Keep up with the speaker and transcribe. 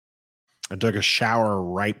I took a shower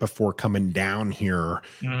right before coming down here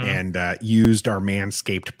Mhm. and used our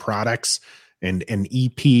Manscaped products. And an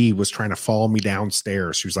EP was trying to follow me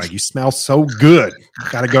downstairs. She was like, "You smell so good.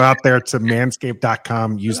 Got to go out there to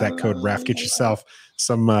manscaped.com. Use that code REF. Get yourself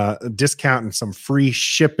some discount and some free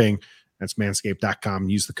shipping. That's manscaped.com.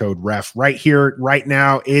 Use the code REF right here, right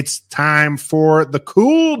now. It's time for the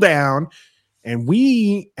cool down. And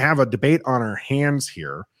we have a debate on our hands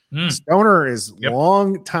here. Stoner is Yep.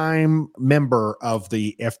 long time member of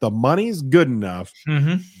the if the money's good enough,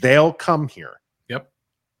 they'll come here. Yep.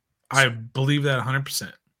 I believe that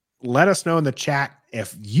 100%. Let us know in the chat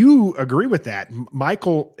if you agree with that.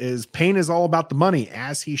 Michael is Payne is all about the money,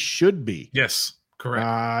 as he should be. Yes,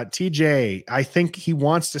 correct. TJ, I think he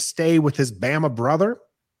wants to stay with his Bama brother.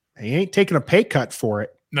 He ain't taking a pay cut for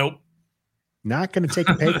it. Nope. Not going to take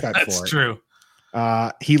a pay cut for it. That's true.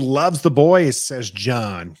 He loves the boys, says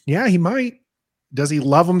John. Yeah, he might. Does he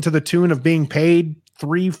love them to the tune of being paid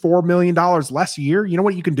 $3-4 million less a year? You know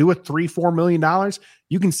what you can do with $3-4 million?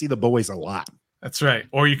 You can see the boys a lot. That's right.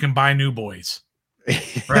 Or you can buy new boys.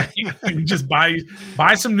 Right? You can just buy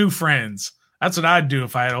some new friends. That's what I'd do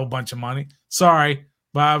if I had a whole bunch of money. Sorry,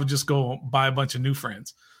 but I would just go buy a bunch of new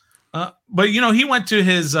friends. But he went to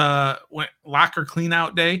his locker clean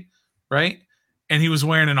out day, right? And he was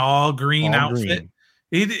wearing an all green outfit.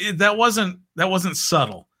 That wasn't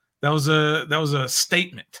subtle. That was a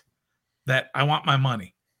statement that I want my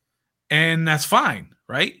money. And that's fine,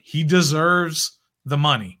 right? He deserves the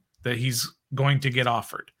money that he's going to get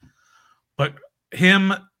offered. But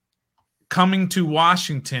him coming to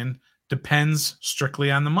Washington depends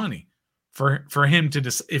strictly on the money for him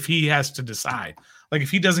to if he has to decide. Like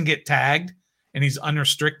if he doesn't get tagged and he's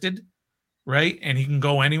unrestricted, right? And he can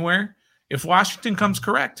go anywhere. If Washington comes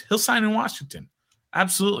correct, he'll sign in Washington.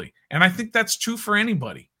 Absolutely. And I think that's true for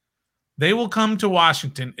anybody. They will come to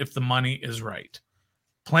Washington if the money is right.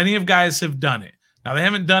 Plenty of guys have done it. Now, they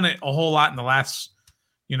haven't done it a whole lot in the last,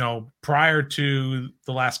 prior to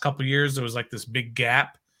the last couple of years. There was like this big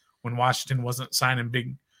gap when Washington wasn't signing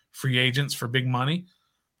big free agents for big money.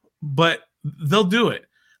 But they'll do it.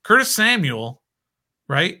 Curtis Samuel,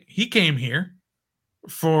 right? He came here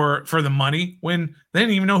for the money when they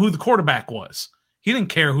didn't even know who the quarterback was. He didn't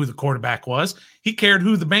care who the quarterback was. He cared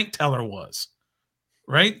who the bank teller was,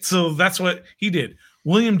 right? So that's what he did.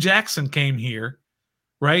 William Jackson came here,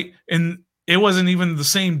 right? And it wasn't even the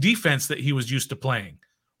same defense that he was used to playing.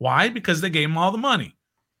 Why? Because they gave him all the money.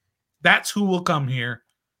 That's who will come here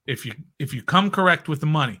if you come correct with the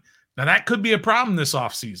money. Now, that could be a problem this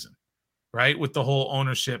offseason, right? With the whole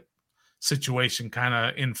ownership situation kind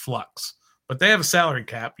of in flux. But they have a salary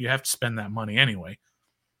cap. You have to spend that money anyway.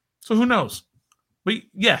 So who knows? But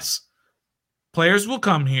yes, players will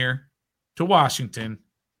come here to Washington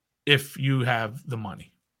if you have the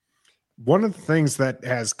money. One of the things that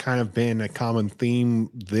has kind of been a common theme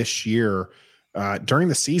this year during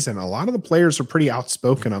the season, a lot of the players are pretty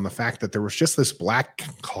outspoken on the fact that there was just this black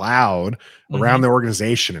cloud around the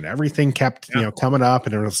organization and everything kept, coming up.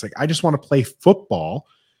 And it was like, I just want to play football.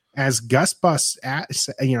 As Gus Bus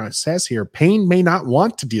says here, Payne may not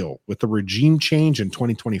want to deal with the regime change in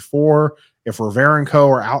 2024. If Rivera and Co.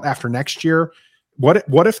 are out after next year, what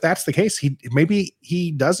if that's the case? Maybe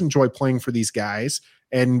he does enjoy playing for these guys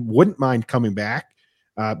and wouldn't mind coming back.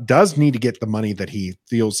 Does need to get the money that he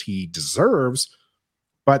feels he deserves,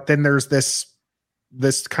 but then there's this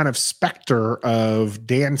kind of specter of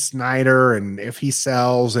Dan Snyder, and if he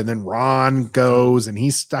sells, and then Ron goes, and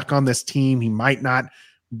he's stuck on this team, he might not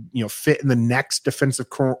fit in the next defensive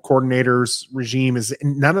coordinator's regime.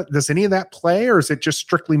 Does any of that play, or is it just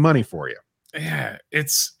strictly money for you? Yeah,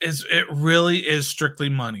 it really is strictly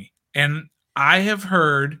money. And I have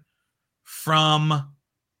heard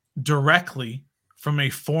directly from a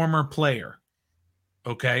former player,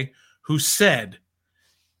 okay, who said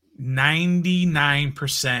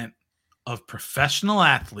 99% of professional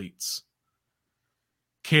athletes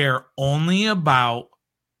care only about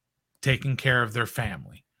taking care of their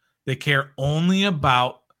family. They care only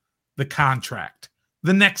about the contract,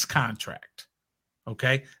 the next contract.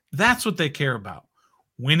 Okay? That's what they care about.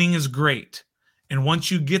 Winning is great. And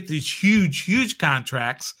once you get these huge, huge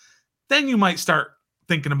contracts, then you might start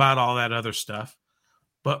thinking about all that other stuff.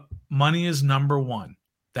 But money is number one.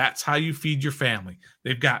 That's how you feed your family.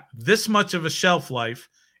 They've got this much of a shelf life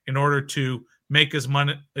in order to make as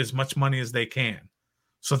much money as they can.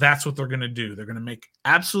 So that's what they're going to do. They're going to make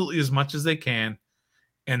absolutely as much as they can.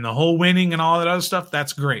 And the whole winning and all that other stuff,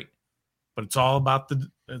 that's great. But it's all about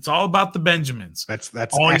the Benjamins. That's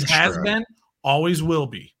always extra. Has been, always will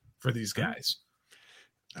be for these guys.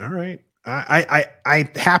 All right. I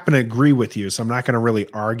happen to agree with you, so I'm not going to really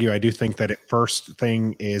argue. I do think that first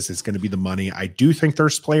thing is going to be the money. I do think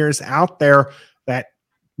there's players out there that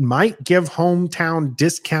might give hometown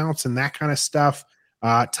discounts and that kind of stuff.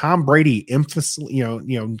 Tom Brady, emphasis,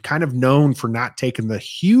 kind of known for not taking the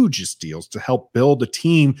hugest deals to help build a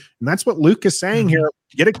team, and that's what Luke is saying here.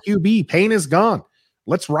 Get a QB. Payne is gone.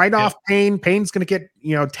 Let's write off Payne. Payne's going to get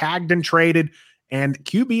tagged and traded, and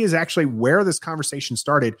QB is actually where this conversation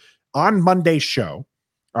started. On Monday's show,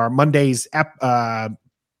 or Monday's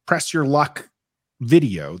Press Your Luck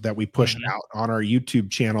video that we pushed out on our YouTube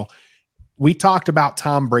channel, we talked about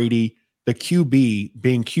Tom Brady, the QB,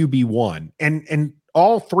 being QB1. And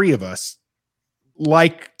all three of us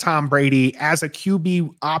like Tom Brady as a QB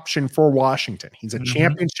option for Washington. He's a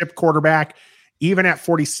championship quarterback. Even at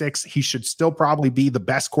 46, he should still probably be the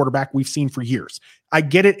best quarterback we've seen for years. I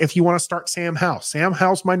get it if you want to start Sam Howell. Sam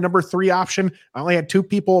Howell's my number 3 option. I only had 2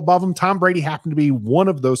 people above him. Tom Brady happened to be one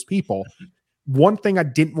of those people. One thing I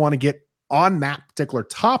didn't want to get on that particular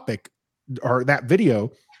topic or that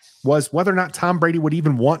video was whether or not Tom Brady would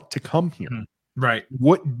even want to come here. Right.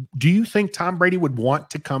 What do you think Tom Brady would want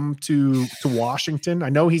to come to Washington? I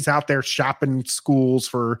know he's out there shopping schools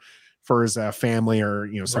for his family, or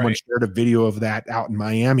someone shared a video of that out in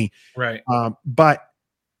Miami. Right. But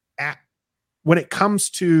when it comes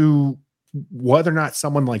to whether or not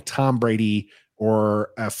someone like Tom Brady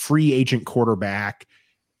or a free agent quarterback,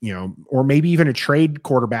 or maybe even a trade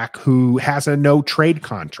quarterback who has a no trade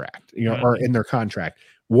contract, or in their contract,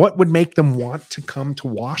 what would make them want to come to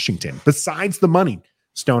Washington besides the money,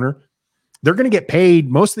 Stoner? They're going to get paid.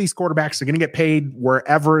 Most of these quarterbacks are going to get paid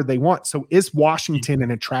wherever they want. So is Washington an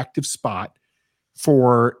attractive spot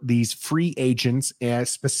for these free agents, and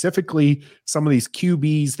specifically some of these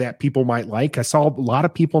QBs that people might like? I saw a lot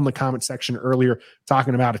of people in the comment section earlier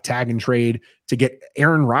talking about a tag and trade to get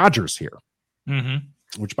Aaron Rodgers here,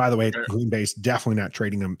 which, by the way, Green Bay's definitely not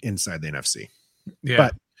trading him inside the NFC. Yeah.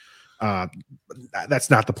 But that's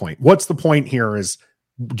not the point. What's the point here is,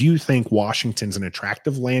 do you think Washington's an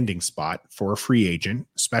attractive landing spot for a free agent,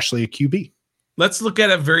 especially a QB? Let's look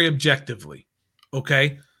at it very objectively.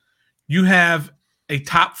 Okay. You have a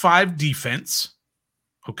top 5 defense.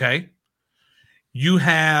 Okay. You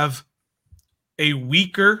have a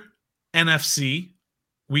weaker NFC,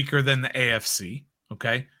 weaker than the AFC.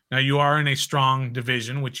 Okay. Now you are in a strong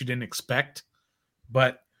division, which you didn't expect,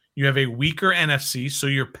 but you have a weaker NFC. So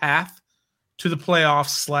your path to the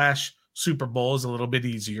playoffs / Super Bowl is a little bit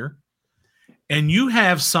easier. And you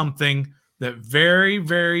have something that very,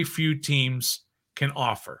 very few teams can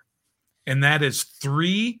offer. And that is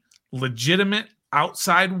 3 legitimate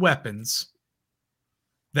outside weapons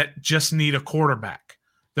that just need a quarterback.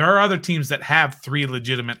 There are other teams that have 3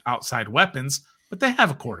 legitimate outside weapons, but they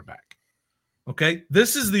have a quarterback. Okay?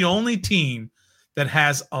 This is the only team that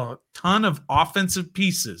has a ton of offensive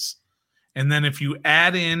pieces. And then if you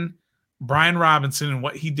add in Brian Robinson and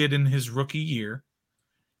what he did in his rookie year,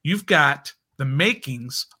 you've got the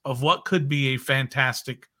makings of what could be a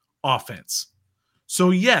fantastic offense.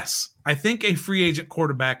 So yes, I think a free agent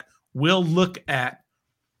quarterback will look at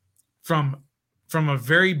from a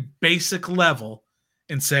very basic level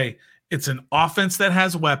and say, it's an offense that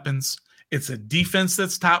has weapons. It's a defense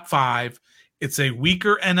that's top 5. It's a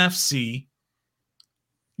weaker NFC.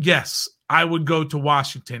 Yes, I would go to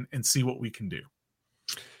Washington and see what we can do.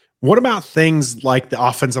 What about things like the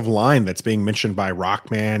offensive line that's being mentioned by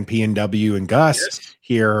Rockman, PNW, and Gus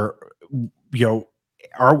here? The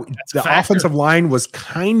offensive line was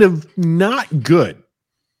kind of not good,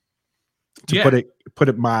 to put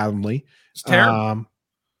it mildly. It's terrible.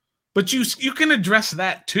 But you can address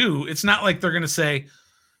that too. It's not like they're going to say,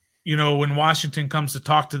 when Washington comes to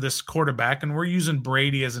talk to this quarterback, and we're using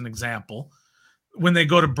Brady as an example, when they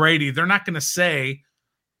go to Brady, they're not going to say,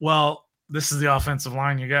 well, this is the offensive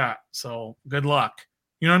line you got, so good luck.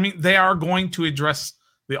 You know what I mean? They are going to address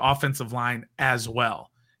the offensive line as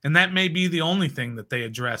well. And that may be the only thing that they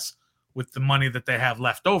address with the money that they have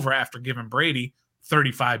left over after giving Brady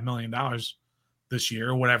 $35 million this year,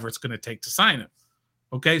 or whatever it's going to take to sign him.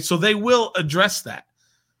 Okay, so they will address that.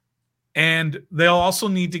 And they'll also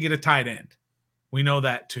need to get a tight end. We know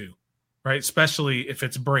that too, right? Especially if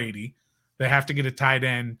it's Brady. They have to get a tight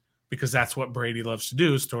end, because that's what Brady loves to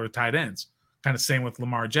do, is throw to tight ends. Kind of same with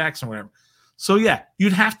Lamar Jackson or whatever. So, yeah,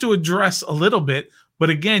 you'd have to address a little bit. But,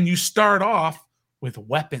 again, you start off with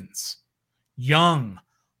weapons. Young,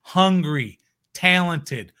 hungry,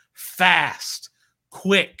 talented, fast,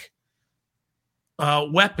 quick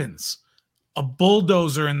weapons. A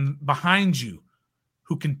bulldozer behind you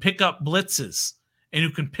who can pick up blitzes and who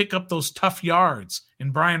can pick up those tough yards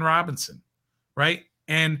in Brian Robinson, right?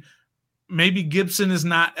 And maybe Gibson is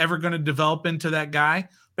not ever going to develop into that guy,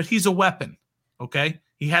 but he's a weapon. Okay.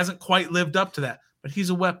 He hasn't quite lived up to that, but he's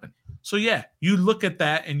a weapon. So yeah, you look at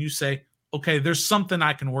that and you say, okay, there's something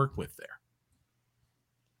I can work with there.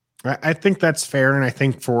 I think that's fair, and I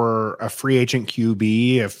think for a free agent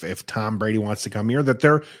QB, if Tom Brady wants to come here, that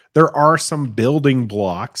there are some building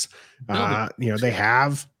blocks. They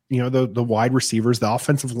have the wide receivers, the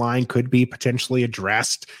offensive line could be potentially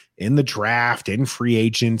addressed in the draft, in free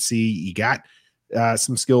agency. You got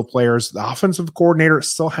some skilled players. The offensive coordinator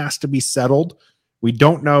still has to be settled. We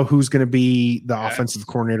don't know who's going to be the offensive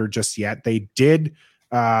coordinator just yet. They did.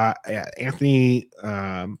 Anthony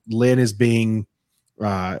Lynn is being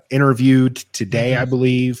interviewed today, I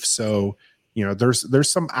believe. So,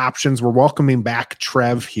 there's some options. We're welcoming back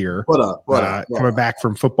Trev here. What up? Coming back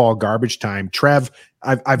from football garbage time. Trev,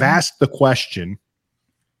 I've asked the question,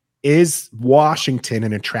 is Washington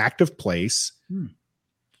an attractive place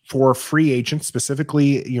for free agents,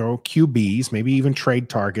 specifically, QBs, maybe even trade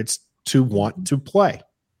targets, to want to play?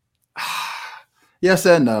 Yes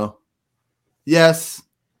and no. Yes,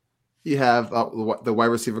 you have the wide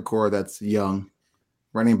receiver core that's young.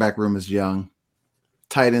 Running back room is young.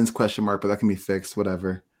 Tight ends, question mark, but that can be fixed,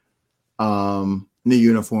 whatever. New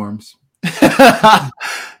uniforms.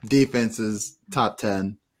 Defenses, top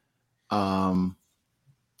 10.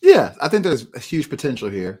 Yeah, I think there's a huge potential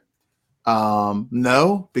here.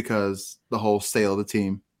 No, because the whole sale of the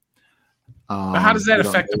team. But how does that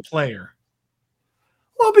affect the player?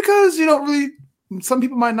 Well, because some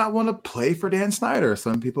people might not want to play for Dan Snyder.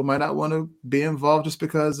 Some people might not want to be involved just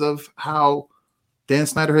because of how Dan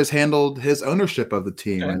Snyder has handled his ownership of the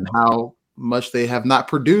team and how much they have not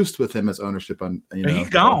produced with him as ownership. He's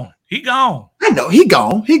gone. He gone. I know he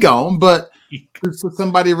gone. But does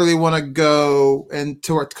somebody really want to go and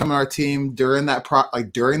to come on our team during that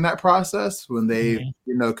process when they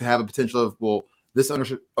could have a potential of, well, this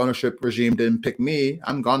ownership regime didn't pick me.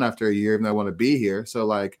 I'm gone after a year and I want to be here. So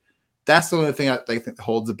that's the only thing I think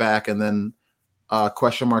holds it back. And then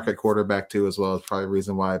question mark at quarterback too as well is probably a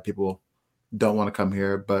reason why people don't want to come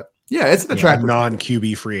here. But yeah, it's an attractive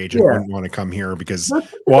non-QB free agent wouldn't want to come here because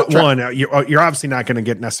you're obviously not going to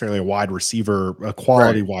get necessarily a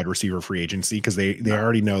quality wide receiver free agency because they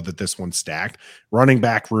already know that this one's stacked. Running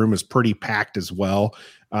back room is pretty packed as well.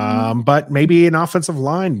 But maybe an offensive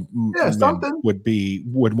line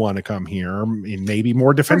would want to come here, and maybe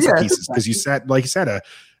more defensive pieces because you said,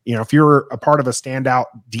 if you're a part of a standout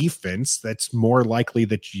defense, that's more likely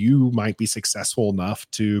that you might be successful enough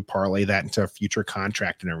to parlay that into a future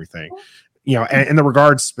contract and everything. And in the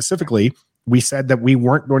regards specifically, we said that we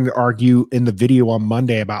weren't going to argue in the video on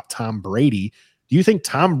Monday about Tom Brady. Do you think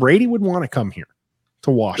Tom Brady would want to come here to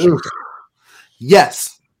Washington?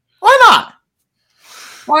 Yes. Why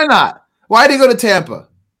not? Why did he go to Tampa?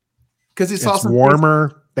 Because he saw it's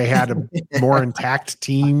warmer. They had a more intact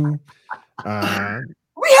team.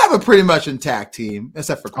 We have a pretty much intact team,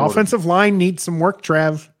 except for offensive line needs some work,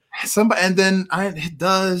 Trev. And then it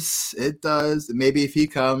does. Maybe if he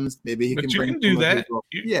comes, maybe he can. But you bring can do that.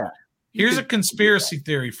 Here's a can conspiracy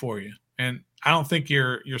theory for you, and I don't think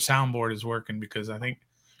your soundboard is working because I think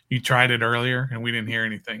you tried it earlier and we didn't hear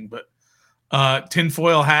anything. But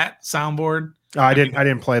tinfoil hat soundboard. Oh, I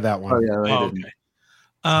didn't play that one. Okay.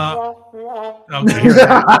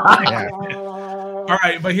 All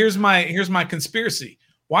right, but here's my conspiracy.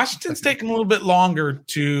 Washington's taking a little bit longer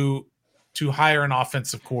to hire an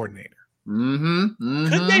offensive coordinator.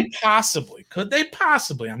 Could they possibly?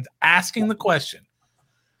 I'm asking the question.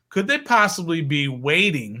 Could they possibly be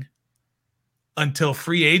waiting until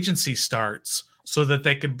free agency starts so that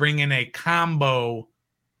they could bring in a combo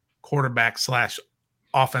quarterback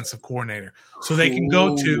 / offensive coordinator? So they can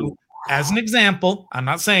go to, as an example, I'm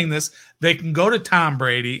not saying this, they can go to Tom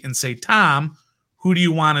Brady and say, Tom, who do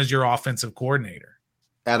you want as your offensive coordinator?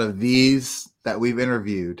 Out of these that we've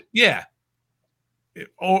interviewed. Yeah.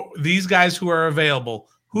 These guys who are available,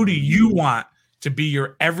 who do you want to be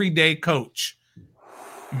your everyday coach?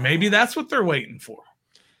 Maybe that's what they're waiting for.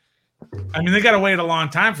 I mean, they got to wait a long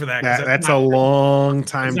time for that. That's a long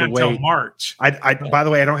time to wait. Until March. By the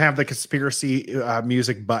way, I don't have the conspiracy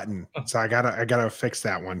music button, so I gotta fix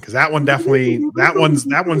that one because that one definitely that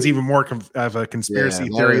one's even more of a conspiracy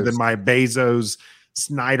theory than my Bezos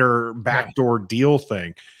Snyder backdoor deal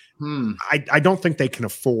thing. I don't think they can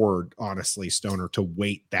afford, honestly, Stoner, to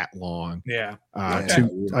wait that long.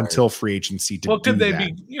 Until free agency. Could they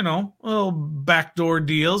be, little backdoor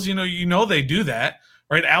deals? They do that.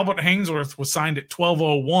 Right, Albert Hainsworth was signed at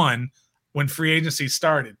 12:01 when free agency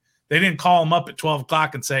started. They didn't call him up at 12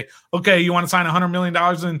 o'clock and say, "Okay, you want to sign $100 million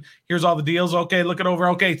and here's all the deals. Okay, look it over.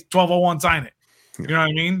 Okay, 12:01, sign it." You know what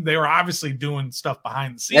I mean? They were obviously doing stuff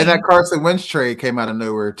behind the scenes. And that Carson Wentz trade came out of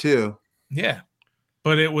nowhere too. Yeah,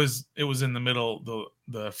 but it was in the middle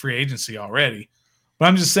the free agency already. But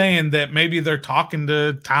I'm just saying that maybe they're talking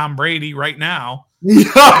to Tom Brady right now. Yo,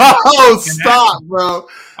 stop, bro!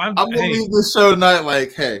 I'm gonna leave this show tonight.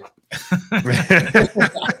 Like, hey,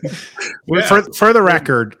 for the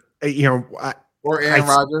record, or Aaron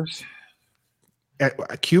Rodgers at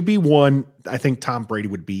QB1, I think Tom Brady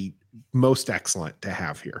would be most excellent to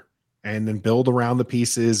have here, and then build around the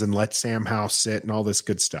pieces and let Sam Howell sit and all this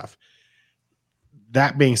good stuff.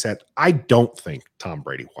 That being said, I don't think Tom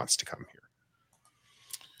Brady wants to come here.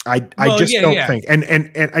 I don't think,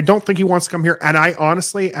 and I don't think he wants to come here. And I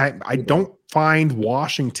honestly, I don't find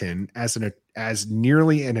Washington as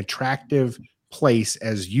nearly an attractive place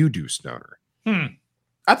as you do, Stoner.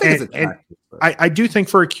 I think it's attractive. I do think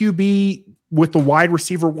for a QB with the wide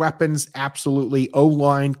receiver weapons, absolutely.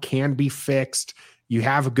 O-line can be fixed. You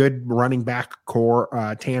have a good running back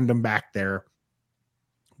core tandem back there.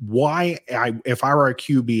 If I were a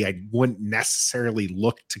QB, I wouldn't necessarily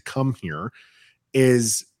look to come here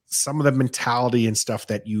is some of the mentality and stuff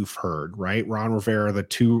that you've heard, right? Ron Rivera,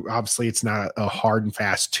 obviously it's not a hard and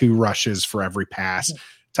fast 2 rushes for every pass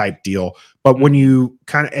type deal. But when you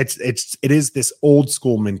kind of, it is this old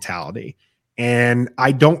school mentality. And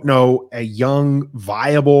I don't know a young,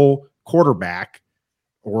 viable quarterback,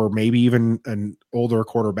 or maybe even an older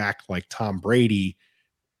quarterback like Tom Brady,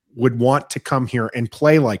 would want to come here and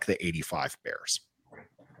play like the 85 Bears.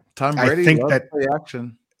 Tom Brady, I think that play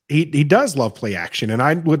action. He does love play action, and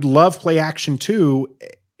I would love play action too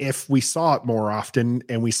if we saw it more often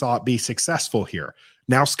and we saw it be successful here.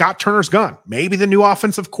 Now Scott Turner's gone. Maybe the new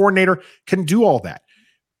offensive coordinator can do all that.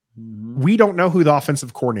 We don't know who the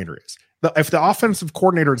offensive coordinator is. If the offensive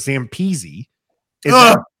coordinator is Zampese,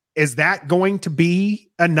 is that going to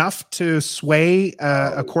be enough to sway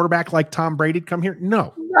a quarterback like Tom Brady to come here?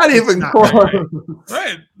 No. Not even close.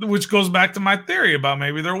 Right. Which goes back to my theory about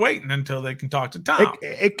maybe they're waiting until they can talk to Tom.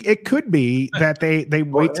 It could be that they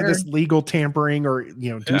wait to this legal tampering or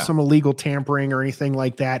do some illegal tampering or anything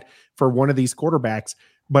like that for one of these quarterbacks.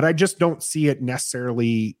 But I just don't see it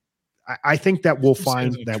necessarily. I think that we'll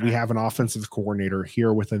find that we have an offensive coordinator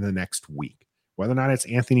here within the next week. Whether or not it's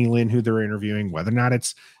Anthony Lynn who they're interviewing, whether or not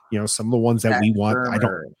it's some of the ones that we want. I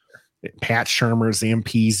don't. Pat Shurmur,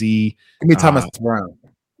 Zampese. Give me Thomas Brown.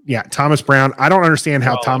 Yeah, Thomas Brown. I don't understand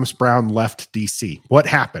how Thomas Brown left DC. What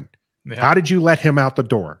happened? Yeah. How did you let him out the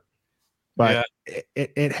door? But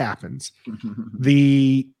it happens.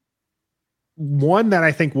 The one that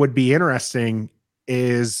I think would be interesting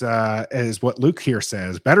is what Luke here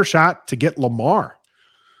says. Better shot to get Lamar.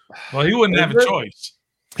 Well, he wouldn't have a choice.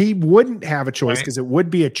 He wouldn't have a choice because it would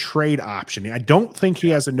be a trade option. I don't think he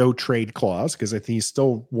has a no trade clause because I think he's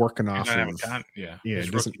still working off of.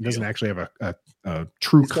 It doesn't actually have a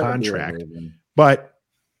true contract. But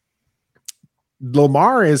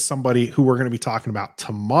Lamar is somebody who we're going to be talking about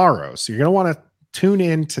tomorrow. So you're going to want to tune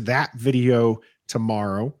in to that video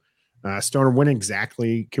tomorrow. Stoner, when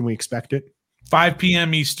exactly can we expect it? 5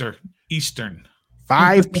 p.m. Eastern.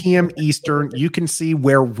 5 p.m. Eastern. You can see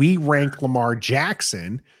where we rank Lamar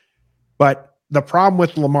Jackson. But the problem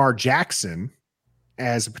with Lamar Jackson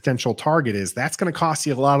as a potential target is that's going to cost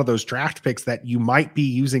you a lot of those draft picks that you might be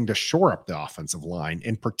using to shore up the offensive line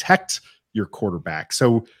and protect your quarterback.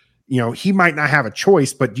 So, he might not have a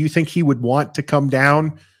choice, but do you think he would want to come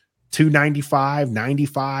down to 95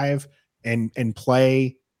 and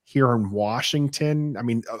play here in Washington? I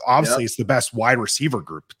mean, obviously it's the best wide receiver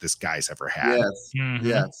group this guy's ever had. Yes. Mm-hmm.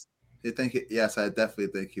 Yes. I definitely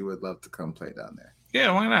think he would love to come play down there.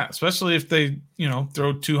 Yeah, why not? Especially if they,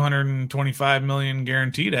 throw $225 million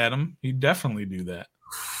guaranteed at him, he'd definitely do that.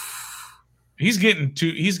 He's getting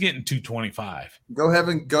 225. Go ahead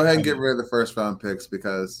and get rid of the first round picks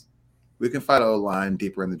because we can fight O-line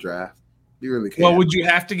deeper in the draft. You really can. Well, would you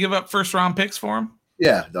have to give up first round picks for him?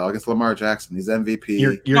 Yeah, dog. It's Lamar Jackson. He's MVP.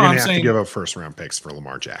 You're going to have to give up first round picks for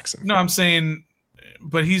Lamar Jackson. No, I'm saying,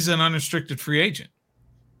 but he's an unrestricted free agent.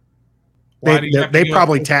 They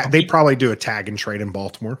probably do a tag and trade in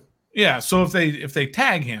Baltimore. Yeah, so if they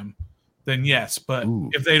tag him, then yes. But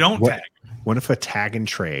if they don't tag him, what if a tag and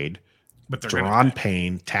trade? But Deron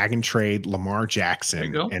Payne, tag and trade Lamar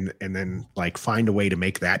Jackson, and then find a way to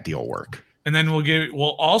make that deal work. And then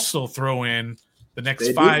we'll also throw in the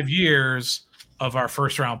next 5 years of our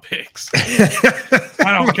first round picks.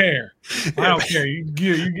 I don't care.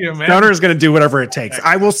 You give him. Stoner is going to do whatever it takes.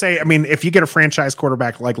 I will say, I mean, if you get a franchise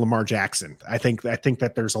quarterback like Lamar Jackson, I think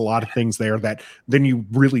that there's a lot of things there that then you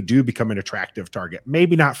really do become an attractive target.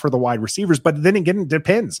 Maybe not for the wide receivers, but then again, it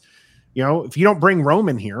depends. if you don't bring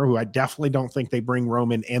Roman here, who I definitely don't think they bring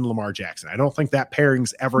Roman and Lamar Jackson. I don't think that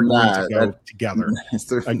pairing's ever going to go together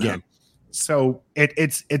again. So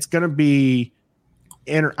it's going to be.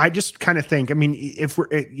 And I just kind of think, I mean, if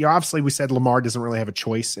obviously we said Lamar doesn't really have a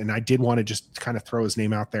choice, and I did want to just kind of throw his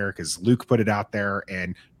name out there because Luke put it out there,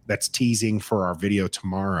 and that's teasing for our video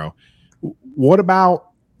tomorrow. What about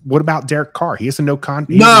Derek Carr? He has a no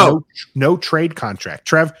trade contract.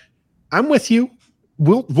 Trev, I'm with you.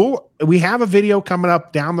 We have a video coming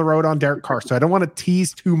up down the road on Derek Carr, so I don't want to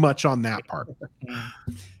tease too much on that part.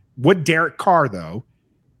 Would Derek Carr though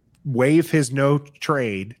waive his no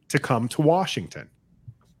trade to come to Washington?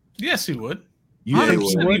 Yes, he would. You think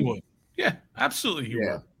he would? Yeah, absolutely he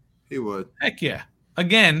would. He would. Heck yeah.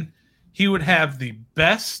 Again, he would have the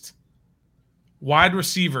best wide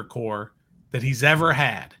receiver core that he's ever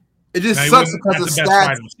had. It just sucks because the stats.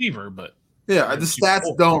 Wide receiver, but the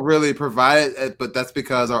stats don't really provide it. But that's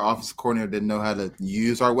because our offensive coordinator didn't know how to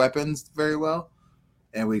use our weapons very well,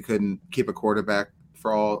 and we couldn't keep a quarterback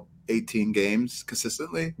for all 18 games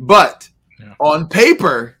consistently. But on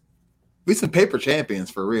paper, we some paper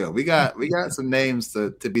champions for real. We got some names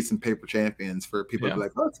to be some paper champions for people to be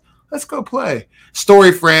like, let's go play.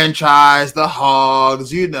 Story franchise, the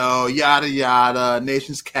Hogs, yada yada,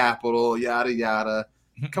 nation's capital, yada yada.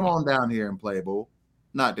 Come on down here and play, bull.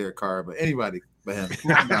 Not Derek Carr, but anybody but him.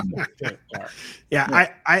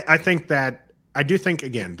 I think that I do think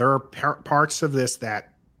again there are parts of this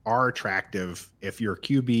that are attractive. If you're a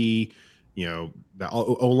QB, the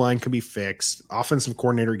O-line can be fixed. Offensive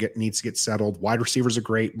coordinator needs to get settled. Wide receivers are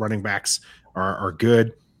great. Running backs are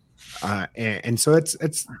good. And so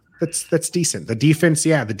that's decent. The defense,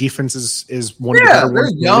 the defense is one of the better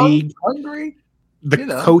ones in the league. Hungry.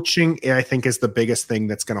 The coaching, I think, is the biggest thing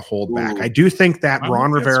that's going to hold back. I do think that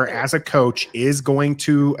Ron Rivera as a coach is going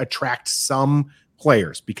to attract some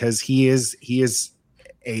players because he is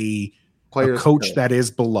a coach that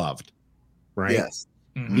is beloved, right? Yes.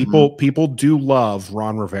 Mm-hmm. People do love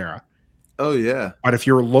Ron Rivera. Oh yeah. But if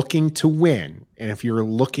you're looking to win, and if you're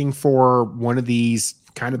looking for one of these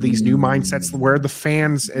new mindsets where the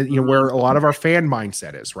fans, where a lot of our fan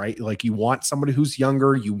mindset is, right? Like you want somebody who's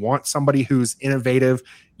younger, you want somebody who's innovative,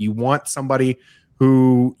 you want somebody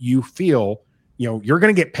who you feel, you're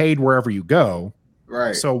going to get paid wherever you go.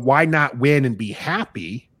 Right. So why not win and be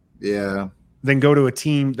happy? Yeah. Then go to a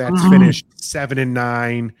team that's finished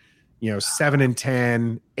 7-9,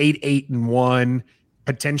 7-10, 8-1,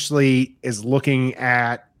 potentially is looking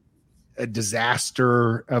at a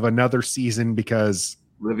disaster of another season because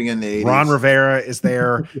living in the 80s. Ron Rivera is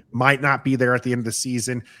there, might not be there at the end of the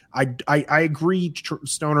season. I agree,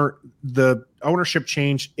 Stoner. The ownership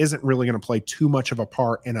change isn't really going to play too much of a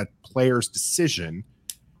part in a player's decision.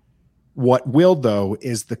 What will, though,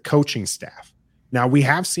 is the coaching staff. Now, we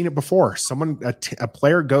have seen it before. A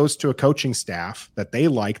player goes to a coaching staff that they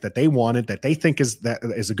like, that they wanted, that they think is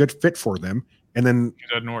a good fit for them, and then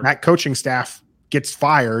that coaching staff gets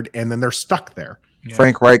fired, and then they're stuck there. Yeah.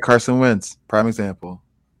 Frank Reich, Carson Wentz, prime example.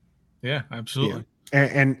 Yeah, absolutely.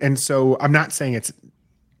 Yeah. And so I'm not saying it's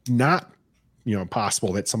not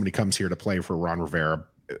possible that somebody comes here to play for Ron Rivera,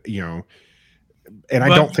 and I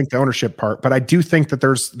don't think the ownership part, but I do think that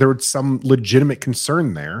there's some legitimate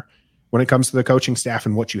concern there when it comes to the coaching staff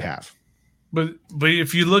and what you have. But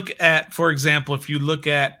if you look at, for example,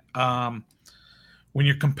 when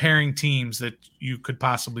you're comparing teams that you could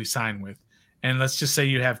possibly sign with, and let's just say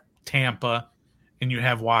you have Tampa and you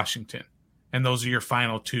have Washington, and those are your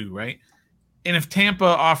final two, right? And if Tampa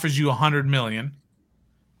offers you $100 million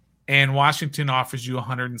and Washington offers you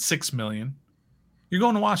 $106 million, you're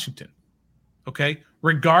going to Washington, okay?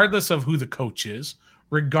 Regardless of who the coach is,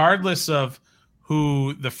 regardless of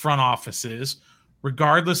who the front office is,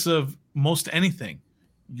 regardless of most anything,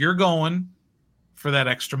 you're going for that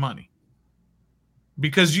extra money.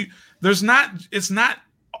 Because it's not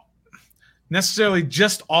necessarily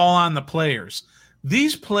just all on the players.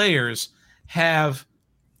 These players have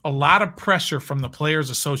a lot of pressure from the Players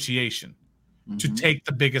Association to take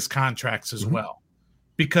the biggest contracts as well,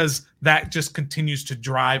 because that just continues to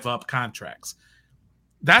drive up contracts.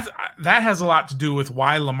 That has a lot to do with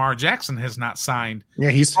why Lamar Jackson has not signed. Yeah,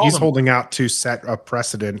 he's holding out to set a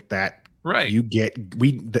precedent that you get.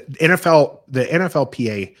 The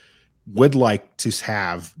NFLPA would like to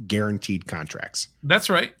have guaranteed contracts. That's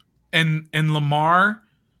right. And Lamar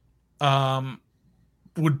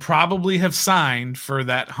would probably have signed for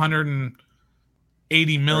that $180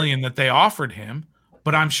 million that they offered him,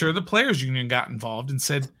 but I'm sure the players union got involved and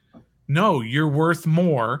said, "No, you're worth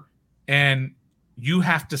more, and you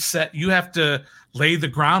have to lay the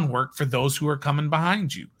groundwork for those who are coming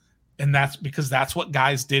behind you." And that's because that's what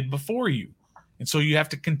guys did before you. And so you have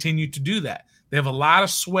to continue to do that. They have a lot of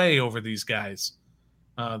sway over these guys.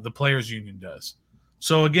 The players union does.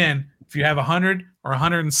 So again, if you have 100 or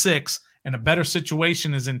 106 and a better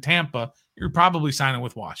situation is in Tampa, you're probably signing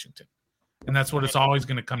with Washington. And that's what it's always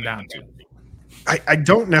going to come down to. I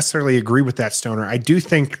don't necessarily agree with that, Stoner. I do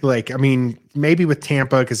think, maybe with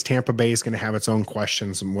Tampa, because Tampa Bay is going to have its own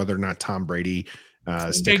questions on whether or not Tom Brady.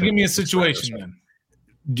 Give me a situation then.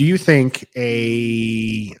 Do you think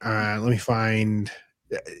let me find.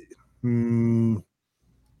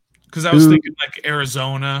 Because I was thinking like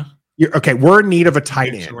Arizona. Okay, we're in need of a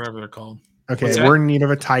tight end. Whatever they're called. Okay, we're in need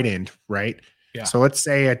of a tight end, right? Yeah. So let's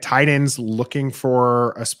say a tight end's looking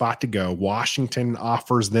for a spot to go. Washington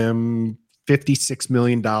offers them $56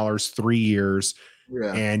 million, 3 years.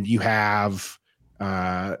 Yeah. And you have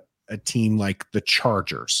a team like the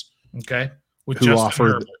Chargers. Okay.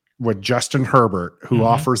 With Justin Herbert, who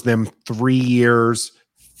offers them 3 years,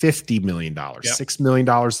 $50 million, $6 million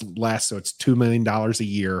less. So it's $2 million a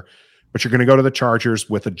year. But you're going to go to the Chargers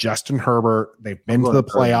with a Justin Herbert. They've been to the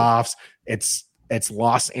playoffs. It's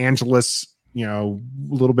Los Angeles, a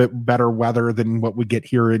little bit better weather than what we get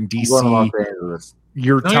here in DC.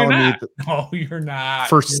 You're telling me that no, you're not.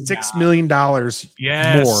 For $6 million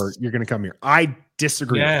more, you're going to come here. I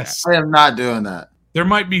disagree with that. I am not doing that. There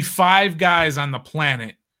might be 5 guys on the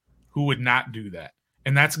planet who would not do that.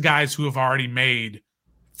 And that's guys who have already made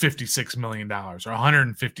 $56 million or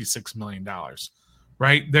 $156 million.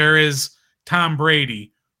 Right? There is Tom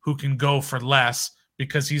Brady who can go for less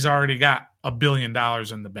because he's already got $1 billion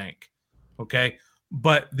in the bank. Okay.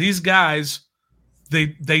 But these guys,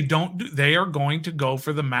 they are going to go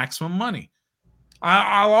for the maximum money.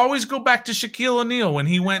 I'll always go back to Shaquille O'Neal when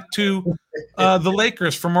he went to the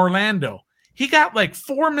Lakers from Orlando. He got like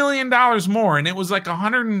 $4 million more, and it was like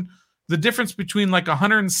the difference between like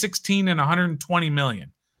 116 and 120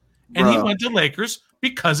 million. And he went to Lakers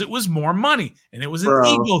because it was more money, and it was an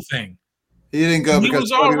ego thing. He didn't go because he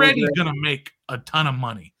was already going to make a ton of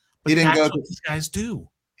money. But he didn't go because these guys do.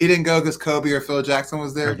 He didn't go because Kobe or Phil Jackson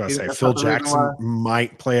was there. I was about to say Phil Jackson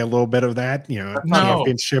might play a little bit of that.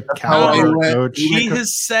 Championship caliber coach. He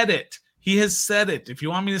has said it. He has said it. If you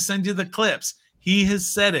want me to send you the clips, he has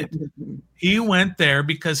said it. He went there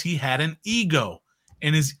because he had an ego,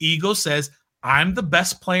 and his ego says, "I'm the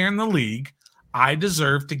best player in the league. I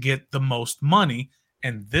deserve to get the most money."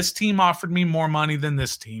 And this team offered me more money than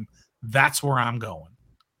this team. That's where I'm going.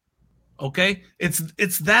 Okay?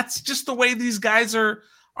 That's just the way these guys are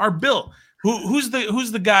built. Who's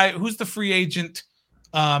the free agent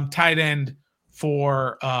tight end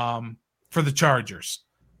for the Chargers?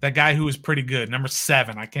 That guy who was pretty good, number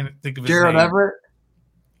 7. I can't think of his name. Gerald Everett?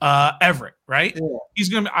 Everett, right?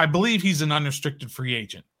 Yeah. I believe he's an unrestricted free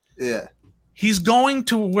agent. Yeah. He's going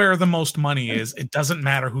to where the most money is. It doesn't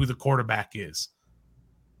matter who the quarterback is.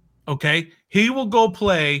 Okay, he will go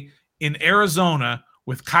play in Arizona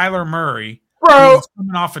with Kyler Murray, who's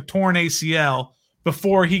coming off a torn ACL,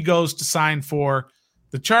 before he goes to sign for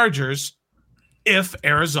the Chargers if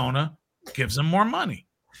Arizona gives him more money.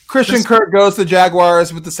 Christian Kirk goes to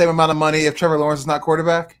Jaguars with the same amount of money if Trevor Lawrence is not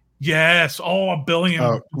quarterback? Yes. $1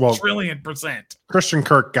 billion, trillion %. Christian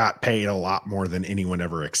Kirk got paid a lot more than anyone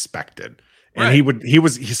ever expected. And he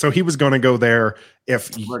was going to go there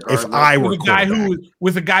if I were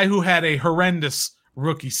with a guy who had a horrendous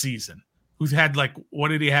rookie season, who's had what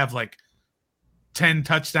did he have, 10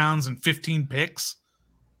 touchdowns and 15 picks?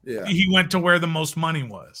 Yeah, he went to where the most money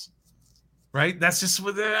was. Right? That's just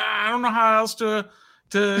I don't know how else to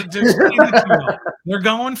explain it to you. They're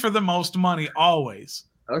going for the most money always.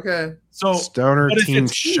 Okay. So Stoner team,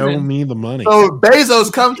 show me the money. So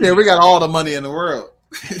Bezos comes here, we got all the money in the world.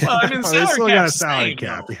 Well, I mean, salary got a salary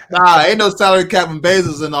cap. Nah, ain't no salary cap when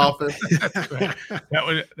Bezos in office.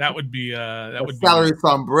 That would be salary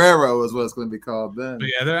sombrero is what it's going to be called then. But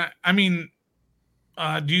yeah,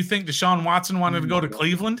 do you think Deshaun Watson wanted to go to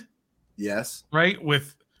Cleveland? Yes. Right,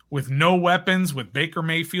 with no weapons, with Baker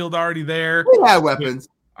Mayfield already there. He had weapons.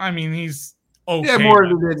 He's okay. He had more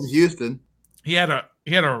than in Houston. He had a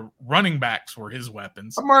running backs were his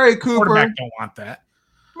weapons. Amari Cooper. Quarterback don't want that.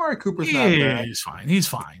 Amari Cooper's not bad. He's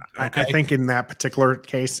fine. Okay? I think in that particular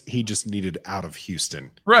case, he just needed out of Houston.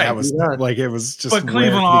 Right. That was it was just. But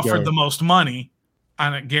Cleveland offered the most money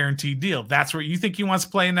on a guaranteed deal. That's where you think he wants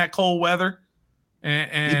to play in that cold weather,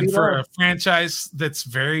 and for a franchise that's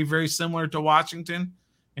very, very similar to Washington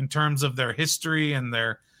in terms of their history and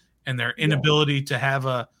their inability to have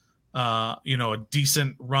a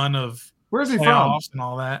decent run of where's he from and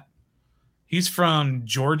all that. He's from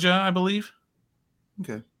Georgia, I believe.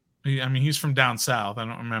 Okay. He's from down south. I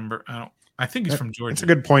don't remember. I I think he's from Georgia. That's a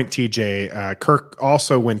good point, TJ. Kirk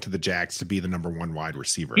also went to the Jags to be the number 1 wide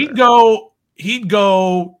receiver. He'd go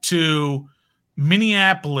to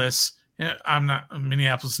Minneapolis.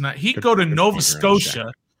 He'd go to Nova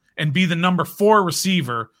Scotia and be the number 4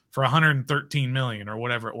 receiver for $113 million or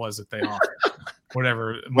whatever it was that they offered.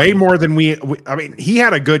 Whatever, way more than we. I mean, he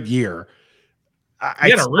had a good year.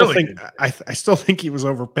 I still think he was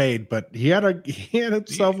overpaid, but he had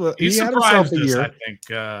himself a year. I think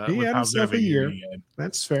he had himself a year.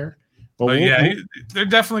 That's fair. But they're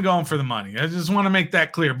definitely going for the money. I just want to make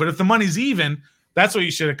that clear. But if the money's even, that's what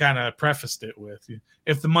you should have kind of prefaced it with.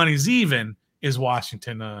 If the money's even, is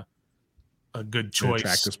Washington a good choice?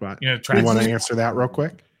 Attractive spot. You want to answer that real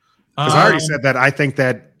quick? Because I already said that. I think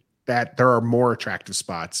that there are more attractive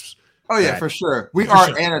spots. Oh yeah, for sure. We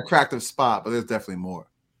are an attractive spot, but there's definitely more.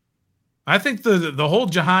 I think the whole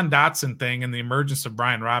Jahan Dotson thing and the emergence of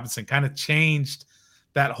Brian Robinson kind of changed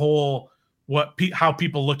that whole how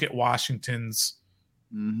people look at Washington's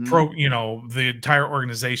the entire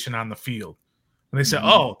organization on the field. And they say,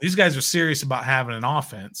 "Oh, these guys are serious about having an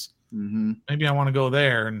offense. Maybe I want to go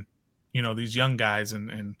there and these young guys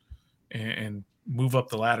and move up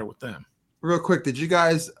the ladder with them." Real quick, did you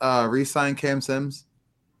guys re-sign Cam Sims?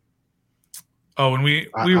 Oh, and we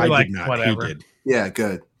were like, whatever. He did. Yeah,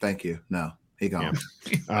 good. Thank you. No, he gone.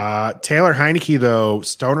 Yeah. Taylor Heineke, though,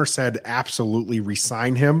 Stoner said absolutely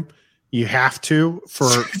resign him. You have to for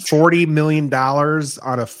 $40 million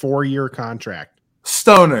on a 4-year contract.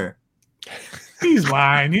 Stoner. He's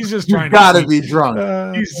lying. He's just trying. You gotta be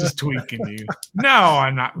drunk. He's just tweaking you. No,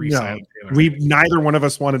 I'm not resigning. No, neither one of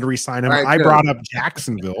us wanted to resign him. Right, I brought up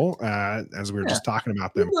Jacksonville as we were just talking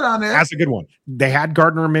about them. That's a good one. They had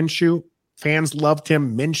Gardner Minshew. Fans loved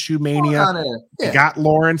him. Minshew mania. They got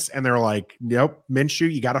Lawrence, and they're like, "Nope,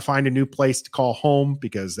 Minshew, you got to find a new place to call home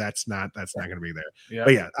because that's not going to be there." Yep.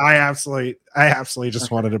 But yeah, I absolutely just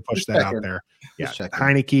wanted to push that out there. Yeah,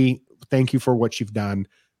 Heineke, thank you for what you've done.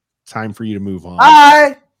 Time for you to move on.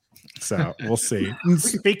 Bye. So we'll see.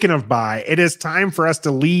 Speaking of bye, it is time for us to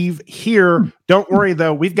leave here. Don't worry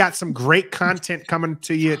though, we've got some great content coming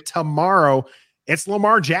to you tomorrow. It's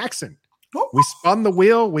Lamar Jackson. We spun the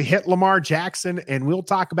wheel, we hit Lamar Jackson, and we'll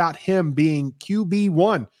talk about him being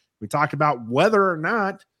QB1. We talked about whether or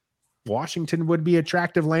not Washington would be an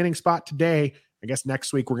attractive landing spot today. I guess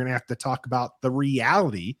next week we're going to have to talk about the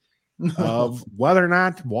reality of whether or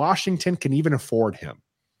not Washington can even afford him.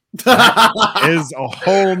 That is a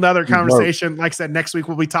whole nother conversation. Like I said, next week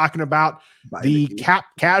we'll be talking about the cap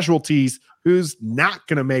casualties, who's not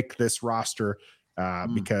going to make this roster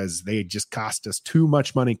because they just cost us too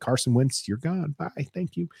much money. Carson Wentz, you're gone. Bye.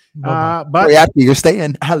 Thank you. But you're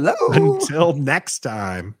staying. Hello. Until next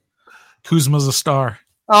time. Kuzma's a star.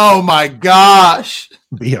 Oh my gosh.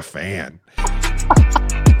 Be a fan.